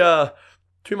too much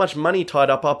money tied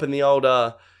up in the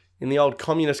old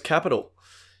communist capital.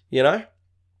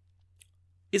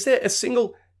 Is there a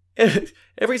single,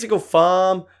 every single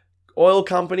farm, oil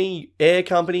company, air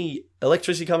company,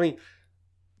 electricity company,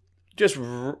 just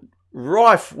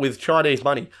rife with Chinese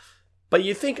money? But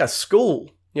you think a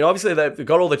school, obviously they've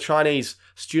got all the Chinese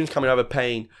students coming over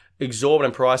paying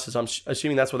exorbitant prices. I'm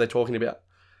assuming that's what they're talking about.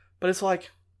 But it's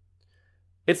like,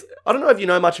 I don't know if you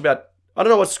know much about, I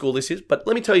don't know what school this is, but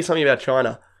let me tell you something about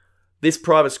China. This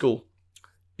private school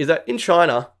is that in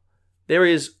China, there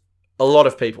is a lot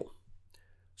of people.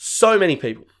 So many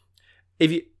people.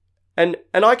 And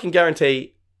I can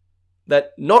guarantee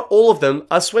that not all of them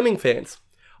are swimming fans.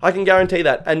 I can guarantee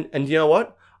that. And you know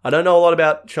what? I don't know a lot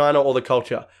about China or the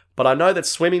culture, but I know that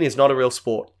swimming is not a real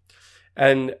sport.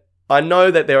 And I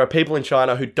know that there are people in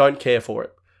China who don't care for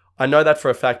it. I know that for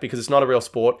a fact because it's not a real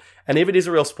sport. And if it is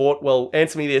a real sport, well,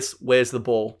 answer me this. Where's the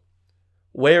ball?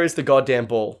 Where is the goddamn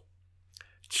ball?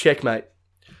 Checkmate.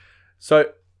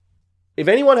 So, if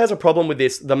anyone has a problem with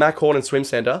this, the Mack Horton Swim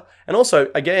Centre, and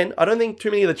also, again, I don't think too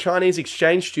many of the Chinese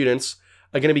exchange students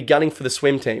are going to be gunning for the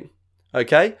swim team.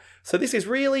 Okay? So this is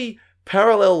really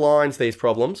parallel lines, these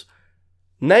problems.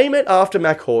 Name it after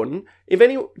Mack Horton. If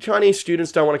any Chinese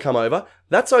students don't want to come over,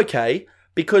 that's okay,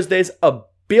 because there's a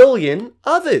billion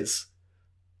others.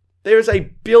 There is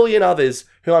a billion others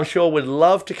who I'm sure would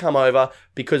love to come over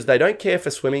because they don't care for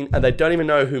swimming and they don't even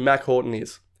know who Mack Horton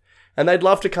is. And they'd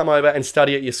love to come over and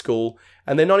study at your school,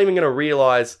 and they're not even going to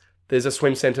realise there's a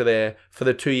swim centre there for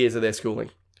the 2 years of their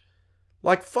schooling.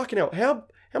 Like, fucking hell,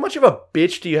 how much of a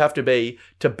bitch do you have to be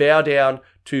to bow down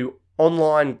to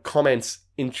online comments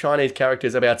in Chinese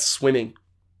characters about swimming?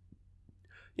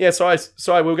 Yeah, sorry,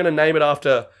 we were going to name it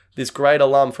after this great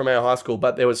alum from our high school,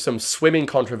 but there was some swimming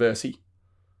controversy.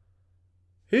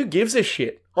 Who gives a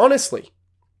shit? Honestly.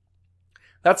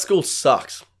 That school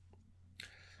sucks.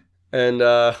 And,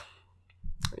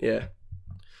 yeah.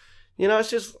 It's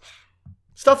just,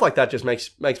 stuff like that just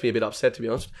makes me a bit upset, to be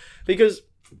honest. Because,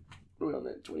 what are we on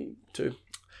there? 22.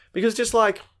 Because just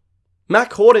like,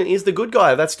 Mack Horton is the good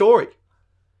guy of that story.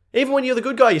 Even when you're the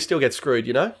good guy, you still get screwed,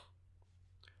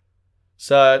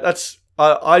 So that's,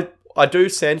 I do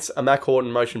sense a Mack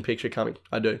Horton motion picture coming.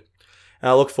 I do. And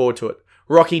I look forward to it.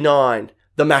 Rocky 9,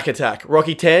 The Mack Attack.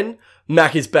 Rocky 10,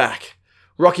 Mack Is Back.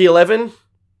 Rocky 11,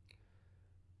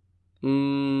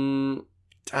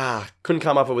 couldn't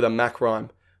come up with a Mack rhyme.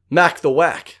 Mack the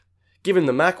Whack. Give him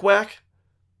the Mack whack.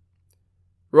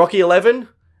 Rocky 11,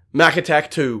 Mack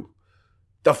Attack 2.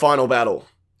 The final battle.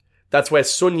 That's where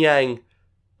Sun Yang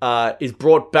is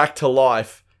brought back to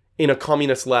life in a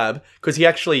communist lab because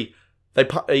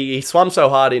he swam so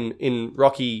hard in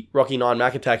Rocky 9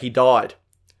 Mack Attack, he died.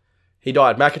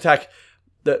 Mack Attack,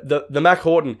 the Mack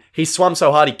Horton, he swam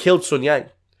so hard he killed Sun Yang.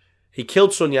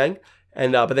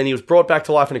 And but then he was brought back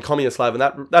to life in a communist lab,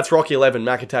 and that's Rocky 11,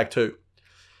 Mack Attack 2.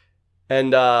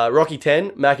 And Rocky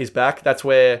 10, Mack Is Back. That's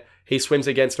where he swims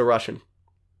against a Russian,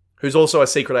 who's also a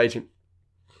secret agent.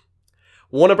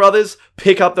 Warner Brothers,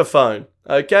 pick up the phone,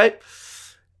 okay?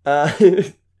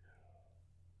 And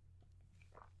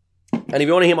if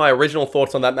you want to hear my original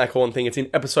thoughts on that Mack Horton thing, it's in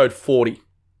episode 40.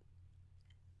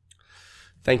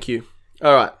 Thank you.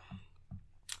 All right.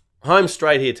 Home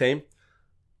straight here, team.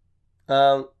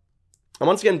 I'm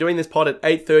once again doing this pod at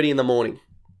 8:30 in the morning.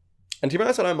 And to be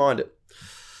honest, I don't mind it.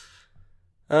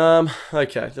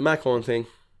 Okay, the Mack Horton thing.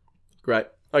 Great.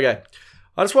 Okay.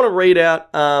 I just want to read out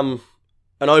an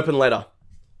open letter.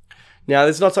 Now,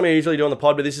 this is not something I usually do on the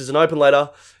pod, but this is an open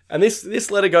letter. And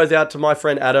this letter goes out to my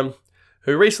friend Adam,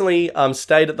 who recently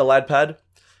stayed at the lad pad.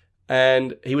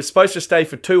 And he was supposed to stay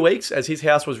for 2 weeks as his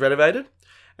house was renovated.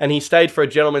 And he stayed for a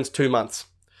gentleman's 2 months.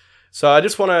 So I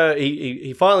just want to,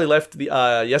 he finally left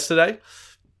yesterday.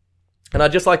 And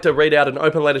I'd just like to read out an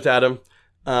open letter to Adam.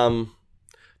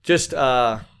 Sort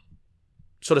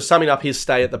of summing up his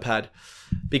stay at the pad.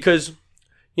 Because,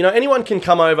 anyone can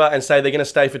come over and say they're going to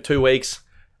stay for 2 weeks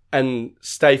and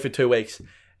stay for 2 weeks.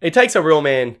 It takes a real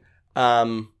man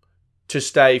to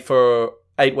stay for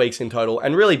 8 weeks in total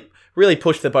and really, really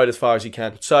push the boat as far as you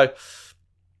can. So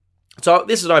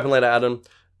this is an open letter, Adam.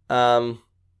 And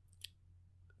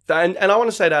I want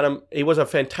to say to Adam, he was a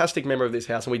fantastic member of this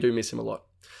house, and we do miss him a lot.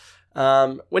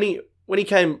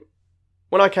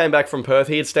 When I came back from Perth,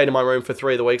 he had stayed in my room for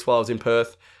 3 of the weeks while I was in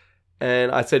Perth,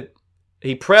 and I said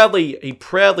he proudly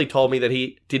told me that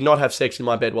he did not have sex in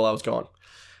my bed while I was gone,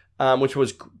 which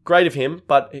was great of him.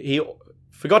 But he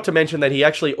forgot to mention that he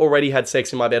actually already had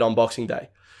sex in my bed on Boxing Day,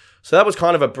 so that was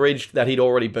kind of a bridge that he'd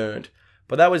already burned.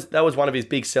 But that was one of his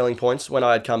big selling points when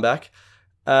I had come back.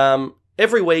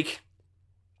 Every week,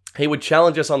 he would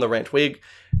challenge us on the rent.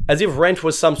 As if rent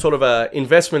was some sort of a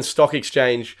investment stock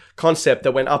exchange concept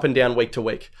that went up and down week to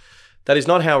week. That is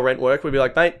not how rent worked. We'd be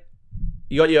like, mate,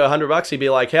 you got your $100? He'd be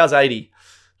like, how's 80?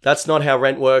 That's not how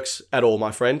rent works at all,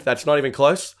 my friend. That's not even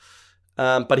close.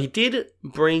 But he did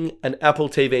bring an Apple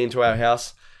TV into our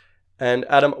house. And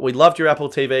Adam, we loved your Apple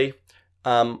TV.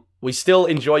 We still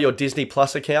enjoy your Disney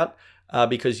Plus account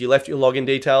because you left your login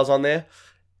details on there.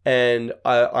 And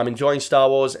I'm enjoying Star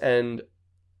Wars and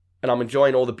I'm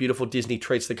enjoying all the beautiful Disney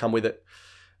treats that come with it.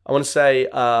 I want to say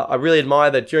I really admire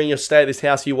that during your stay at this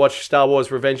house, you watched Star Wars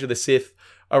Revenge of the Sith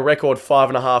a record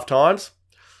 5.5 times.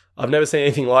 I've never seen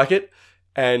anything like it.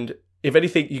 And if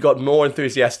anything, you got more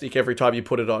enthusiastic every time you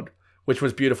put it on, which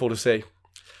was beautiful to see.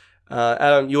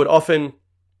 Adam, you would often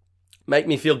make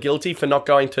me feel guilty for not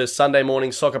going to Sunday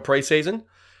morning soccer preseason.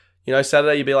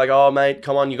 Saturday you'd be like, oh, mate,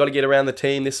 come on, you got to get around the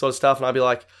team, this sort of stuff. And I'd be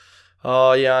like,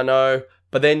 oh, yeah, I know.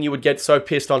 But then you would get so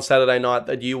pissed on Saturday night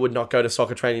that you would not go to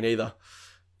soccer training either.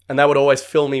 And that would always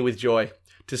fill me with joy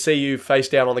to see you face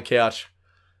down on the couch,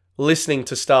 listening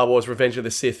to Star Wars Revenge of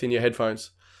the Sith in your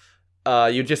headphones.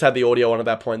 You just had the audio on at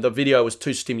that point. The video was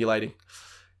too stimulating.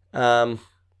 Every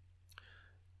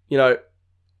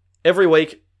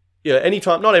week,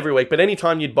 anytime, not every week, but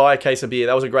anytime you'd buy a case of beer,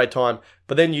 that was a great time.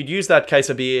 But then you'd use that case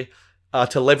of beer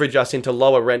to leverage us into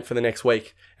lower rent for the next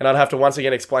week. And I'd have to once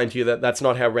again explain to you that that's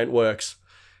not how rent works.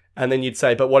 And then you'd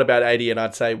say, but what about 80? And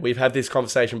I'd say, we've had this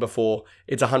conversation before.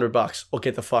 It's $100 or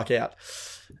get the fuck out.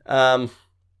 I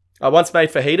once made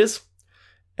fajitas.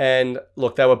 And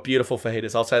look, they were beautiful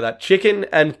fajitas. I'll say that. Chicken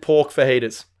and pork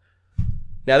fajitas.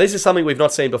 Now, this is something we've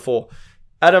not seen before.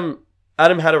 Adam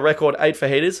had a record 8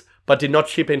 fajitas, but did not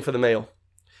chip in for the meal.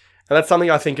 And that's something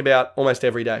I think about almost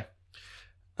every day.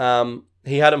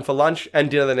 He had them for lunch and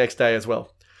dinner the next day as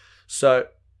well. So,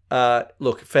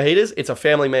 look, fajitas, it's a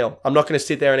family meal. I'm not going to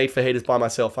sit there and eat fajitas by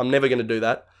myself. I'm never going to do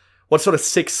that. What sort of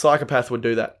sick psychopath would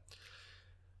do that?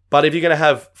 But if you're going to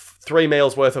have 3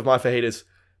 meals worth of my fajitas,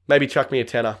 maybe chuck me a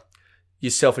tenner. You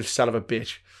selfish son of a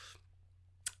bitch.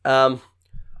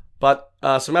 But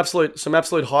some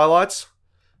absolute highlights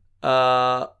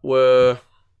were,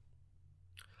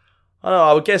 I don't know,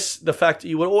 I would guess the fact that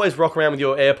you would always rock around with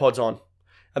your AirPods on.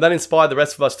 And that inspired the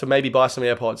rest of us to maybe buy some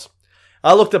AirPods.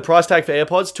 I looked at the price tag for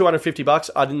AirPods, $250.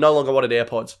 I no longer wanted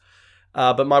AirPods.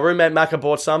 But my roommate Macca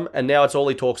bought some, and now it's all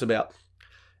he talks about.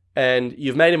 And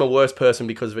you've made him a worse person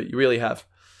because of it. You really have.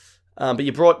 But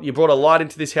you brought a light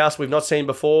into this house we've not seen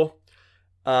before.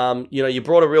 You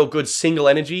brought a real good single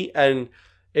energy. And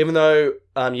even though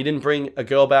you didn't bring a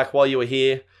girl back while you were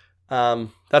here,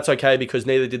 that's okay because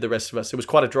neither did the rest of us. It was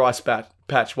quite a dry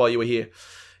patch while you were here.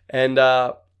 And,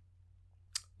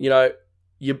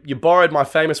 you borrowed my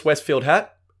famous Westfield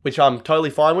hat, which I'm totally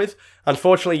fine with.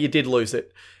 Unfortunately, you did lose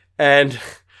it. And,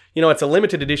 it's a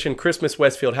limited edition Christmas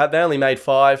Westfield hat. They only made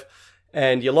 5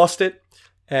 and you lost it.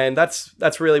 And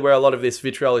that's really where a lot of this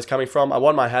vitriol is coming from. I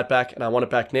want my hat back and I want it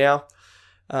back now.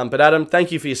 But Adam,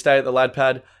 thank you for your stay at the Lad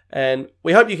Pad. And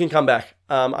we hope you can come back.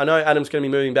 I know Adam's going to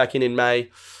be moving back in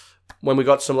May when we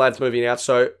got some lads moving out.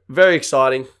 So very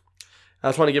exciting. I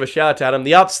just want to give a shout out to Adam.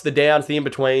 The ups, the downs, the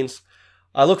in-betweens.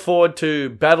 I look forward to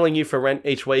battling you for rent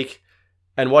each week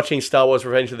and watching Star Wars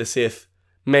Revenge of the Sith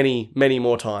many, many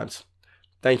more times.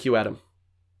 Thank you, Adam.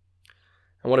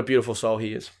 And what a beautiful soul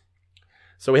he is.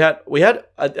 So we had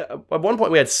at one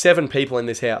point we had 7 people in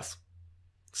this house.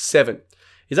 7.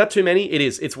 Is that too many? It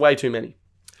is. It's way too many.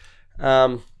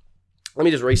 Let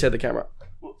me just reset the camera.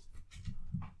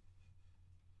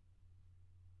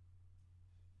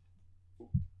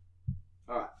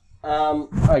 All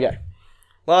right. Okay.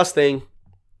 Last thing.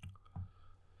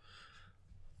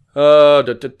 Do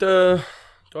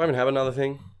I even have another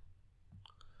thing?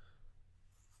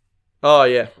 Oh,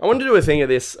 yeah. I wanted to do a thing of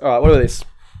this. All right, what about this?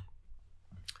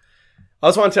 I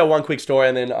just want to tell one quick story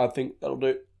and then I think that'll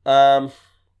do. I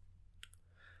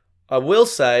will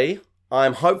say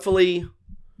I'm hopefully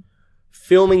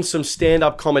filming some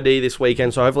stand-up comedy this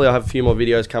weekend, so hopefully I'll have a few more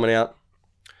videos coming out.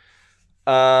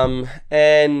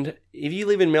 And if you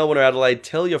live in Melbourne or Adelaide,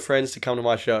 tell your friends to come to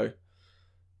my show.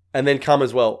 And then come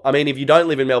as well. I mean, if you don't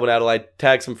live in Melbourne or Adelaide,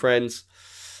 tag some friends,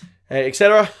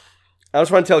 etc. I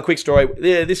just want to tell a quick story.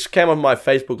 Yeah, this came on my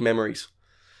Facebook memories.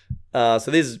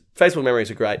 Facebook memories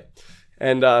are great.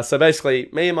 And so basically,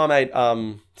 me and my mate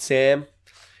Sam,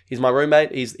 he's my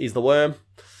roommate. He's the worm.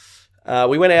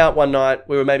 We went out one night.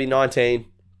 We were maybe 19.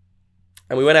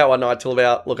 And we went out one night till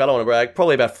about, look, I don't want to brag,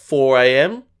 probably about 4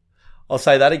 a.m. I'll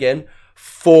say that again.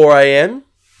 4 a.m.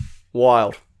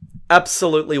 Wild.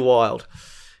 Absolutely wild.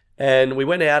 And we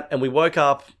went out and we woke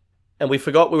up and we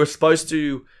forgot we were supposed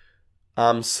to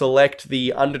select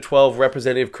the under-12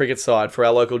 representative cricket side for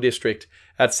our local district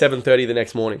at 7:30 the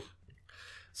next morning.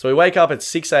 So we wake up at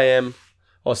 6 a.m.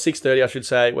 or 6:30 I should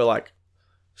say. We're like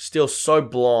still so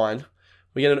blind.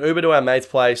 We get an Uber to our mate's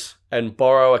place and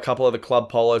borrow a couple of the club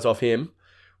polos off him.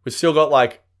 We've still got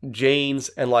like jeans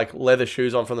and like leather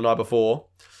shoes on from the night before.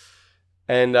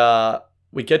 And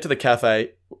we get to the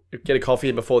cafe, get a coffee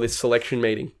in before this selection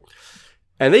meeting.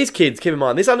 And these kids, keep in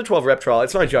mind, this under-12 rep trial,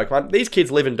 it's no joke, man. These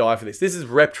kids live and die for this. This is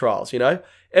rep trials, you know?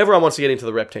 Everyone wants to get into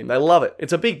the rep team. They love it.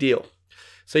 It's a big deal.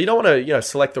 So you don't want to,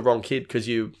 select the wrong kid because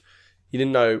you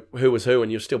didn't know who was who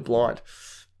and you're still blind.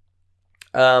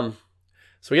 So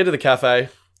we get to the cafe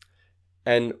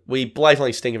and we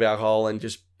blatantly stink of alcohol and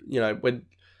just, we're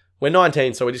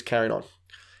 19, so we're just carrying on.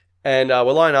 And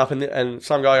we're lining up and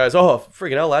some guy goes, oh,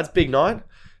 freaking hell, lads, big night.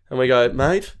 And we go,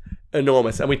 mate,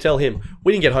 enormous. And we tell him,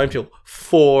 we didn't get home till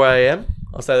 4 a.m.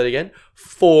 I'll say that again,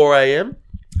 4 a.m.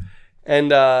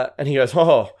 And he goes,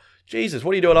 oh, Jesus,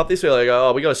 what are you doing up this early? I go,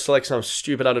 oh, we got to select some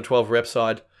stupid under 12 rep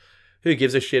side. Who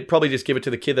gives a shit? Probably just give it to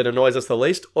the kid that annoys us the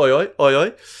least. Oi, oi, oi,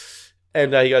 oi.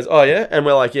 And he goes, oh, yeah? And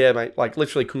we're like, yeah, mate. Like,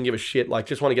 literally couldn't give a shit. Like,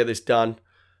 just want to get this done.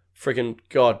 Freaking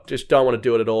God, just don't want to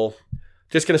do it at all.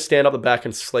 Just going to stand up the back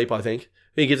and sleep, I think.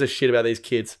 Who gives a shit about these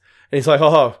kids? And he's like,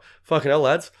 oh, fucking hell,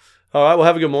 lads. All right, well,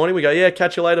 have a good morning. We go, yeah,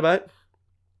 catch you later, mate.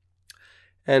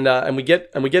 And we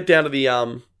get down to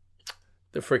the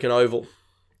freaking oval.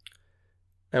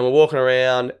 And we're walking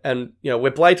around and,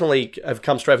 we're blatantly have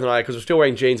come straight from the night because we're still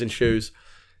wearing jeans and shoes.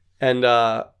 And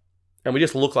we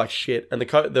just look like shit. And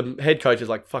the head coach is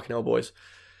like, fucking hell, boys.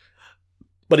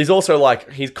 But he's also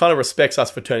like, he kind of respects us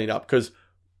for turning up because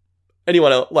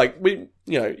anyone else, like, a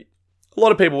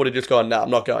lot of people would have just gone, nah, I'm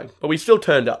not going. But we still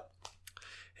turned up.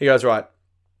 He goes, right,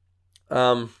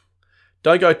 don't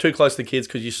go too close to the kids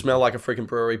because you smell like a freaking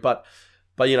brewery. But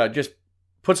just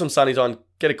put some sunnies on,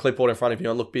 get a clipboard in front of you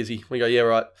and look busy. We go, yeah,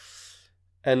 right.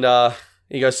 And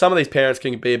he goes, some of these parents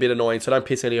can be a bit annoying, so don't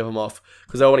piss any of them off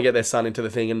because they want to get their son into the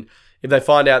thing. And if they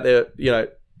find out they're,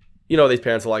 what these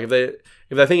parents are like. If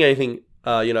they think anything,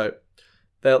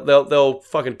 they'll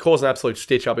fucking cause an absolute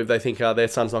stitch up if they think their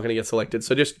son's not going to get selected.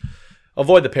 So just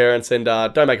avoid the parents and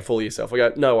don't make a fool of yourself. We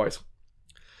go, no worries.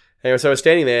 Anyway, so we're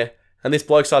standing there and this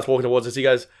bloke starts walking towards us. He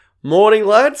goes, morning,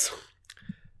 lads.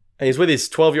 And he's with his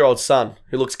 12-year-old son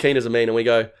who looks keen as a mean. And we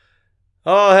go,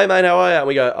 oh, hey, mate, how are you? And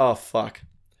we go, oh, fuck.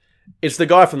 It's the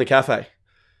guy from the cafe.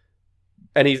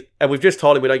 And we've just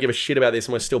told him we don't give a shit about this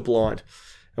and we're still blind.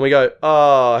 And we go,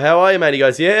 oh, how are you, mate? He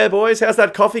goes, yeah, boys, how's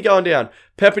that coffee going down?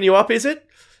 Pepping you up, is it?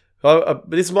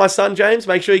 This is my son, James.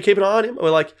 Make sure you keep an eye on him. And we're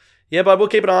like, yeah, bud, we'll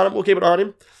keep an eye on him. We'll keep an eye on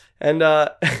him. And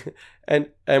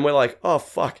and we're like, oh,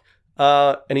 fuck.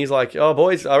 And he's like, oh,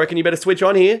 boys, I reckon you better switch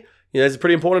on here. It's a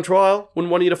pretty important trial. Wouldn't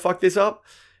want you to fuck this up.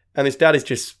 And this dad is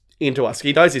just into us.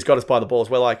 He knows he's got us by the balls.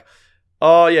 We're like,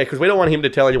 oh, yeah, because we don't want him to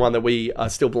tell anyone that we are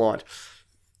still blind.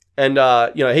 And,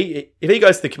 if he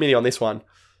goes to the committee on this one,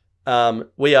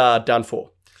 we are done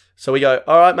for. So we go,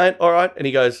 all right, mate, all right. And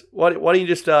he goes, why don't you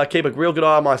just keep a real good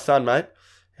eye on my son, mate?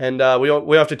 And we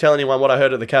don't have to tell anyone what I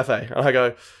heard at the cafe. And I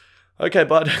go, okay,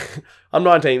 bud, I'm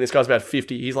 19. This guy's about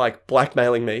 50. He's like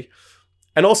blackmailing me.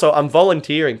 And also, I'm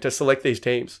volunteering to select these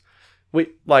teams.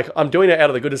 I'm doing it out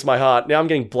of the goodness of my heart. Now I'm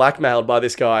getting blackmailed by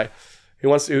this guy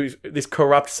who's this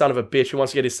corrupt son of a bitch who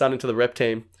wants to get his son into the rep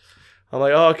team. I'm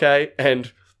like, oh, okay.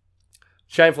 And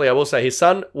shamefully, I will say his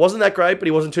son wasn't that great, but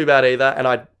he wasn't too bad either.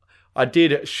 And I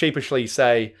did sheepishly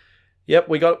say, yep,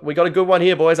 we got a good one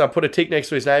here, boys. I put a tick next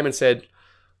to his name and said,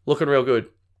 looking real good.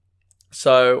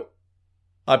 So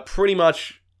I pretty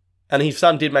much, and his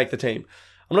son did make the team.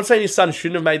 I'm not saying his son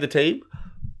shouldn't have made the team,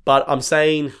 but I'm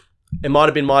saying it might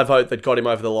have been my vote that got him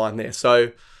over the line there.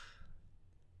 So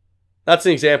that's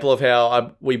an example of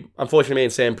how unfortunately, me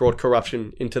and Sam brought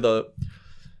corruption into the,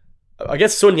 I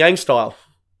guess, Sun Yang style.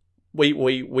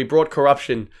 We brought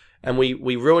corruption and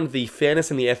we ruined the fairness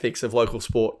and the ethics of local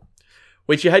sport,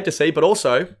 which you hate to see, but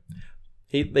also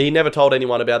he never told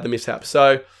anyone about the mishap.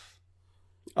 So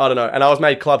I don't know. And I was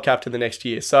made club captain the next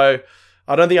year. So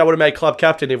I don't think I would have made club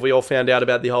captain if we all found out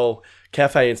about the whole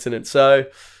cafe incident. So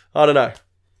I don't know.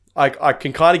 I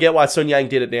can kind of get why Sun Yang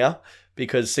did it now,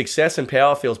 because success and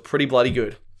power feels pretty bloody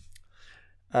good.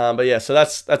 But yeah, so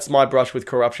that's my brush with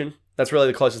corruption. That's really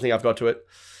the closest thing I've got to it.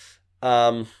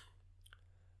 And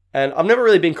I've never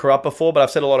really been corrupt before, but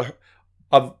I've said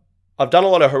I've done a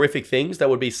lot of horrific things that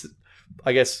would be,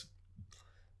 I guess,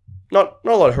 not a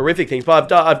lot of horrific things, but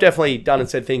I've definitely done and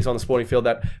said things on the sporting field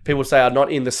that people say are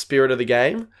not in the spirit of the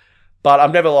game. But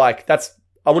I've never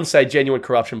I wouldn't say genuine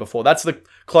corruption before. That's the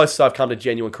closest I've come to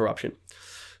genuine corruption.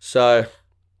 So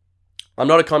I'm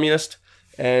not a communist,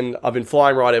 and I've been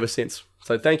flying right ever since.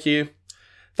 So thank you.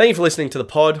 Thank you for listening to the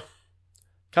pod.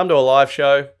 Come to a live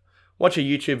show. Watch a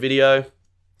YouTube video.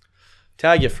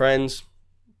 Tag your friends.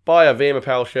 Buy a VM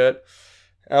Apparel shirt.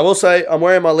 And I will say I'm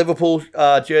wearing my Liverpool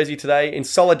jersey today in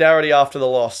solidarity after the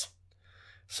loss.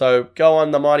 So go on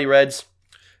the Mighty Reds.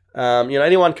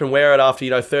 Anyone can wear it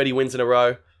after 30 wins in a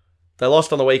row. They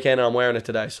lost on the weekend, and I'm wearing it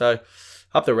today. So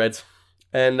up the Reds,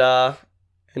 and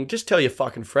just tell your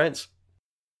fucking friends.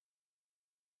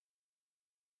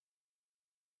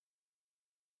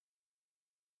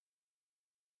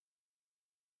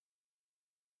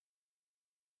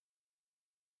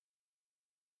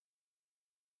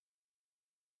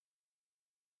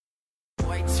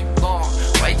 Way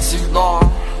too long,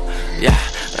 yeah.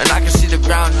 And I can see the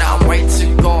ground now, I'm way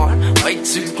too gone.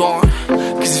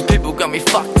 Cause these people got me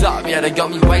fucked up, yeah, they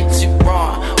got me way too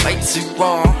wrong.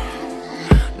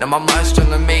 Now my mind's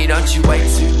telling me, don't you wait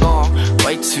too long.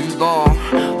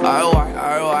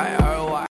 Alright.